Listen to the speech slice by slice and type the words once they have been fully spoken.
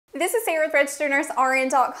This is Sarah with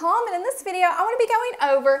RegisteredNurseRN.com, and in this video I want to be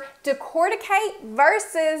going over Decorticate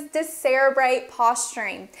versus Decerebrate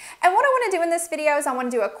posturing. And what I want to do in this video is I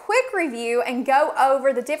want to do a quick review and go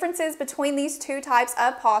over the differences between these two types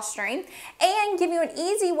of posturing and give you an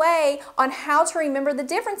easy way on how to remember the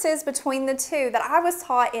differences between the two that I was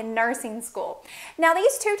taught in nursing school. Now,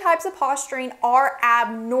 these two types of posturing are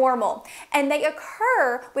abnormal and they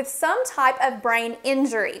occur with some type of brain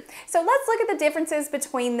injury. So let's look at the differences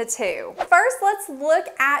between the two. First, let's look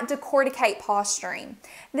at decorticate posturing.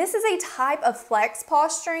 This is a type of flex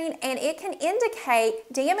posturing and it can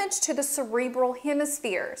indicate damage to the cerebral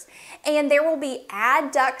hemispheres. And there will be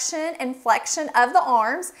adduction and flexion of the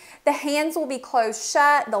arms. The hands will be closed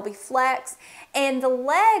shut, they'll be flexed, and the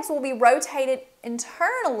legs will be rotated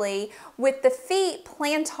internally with the feet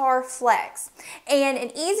plantar flex. And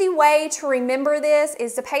an easy way to remember this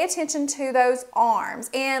is to pay attention to those arms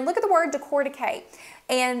and look at the word decorticate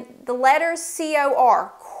and the letters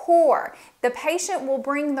C-O-R, core. The patient will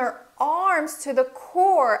bring their arms to the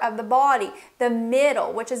core of the body, the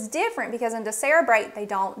middle, which is different because in Decerebrate they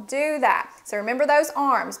don't do that. So remember those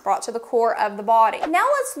arms brought to the core of the body. Now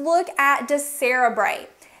let's look at Decerebrate.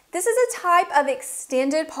 This is a type of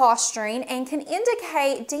extended posturing and can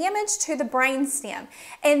indicate damage to the brainstem.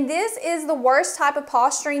 And this is the worst type of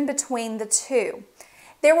posturing between the two.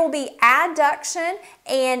 There will be adduction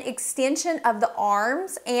and extension of the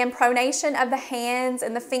arms and pronation of the hands,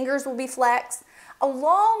 and the fingers will be flexed,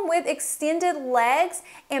 along with extended legs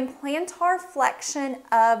and plantar flexion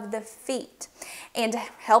of the feet. And to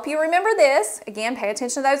help you remember this, again, pay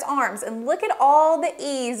attention to those arms and look at all the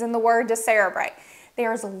E's in the word Decerebrate.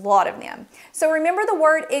 There's a lot of them. So remember the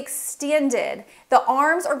word extended. The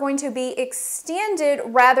arms are going to be extended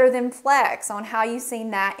rather than flex on how you've seen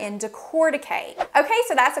that in Decorticate. Okay,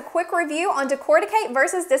 so that's a quick review on Decorticate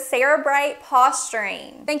versus Decerebrate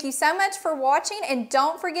posturing. Thank you so much for watching, and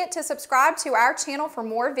don't forget to subscribe to our channel for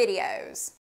more videos.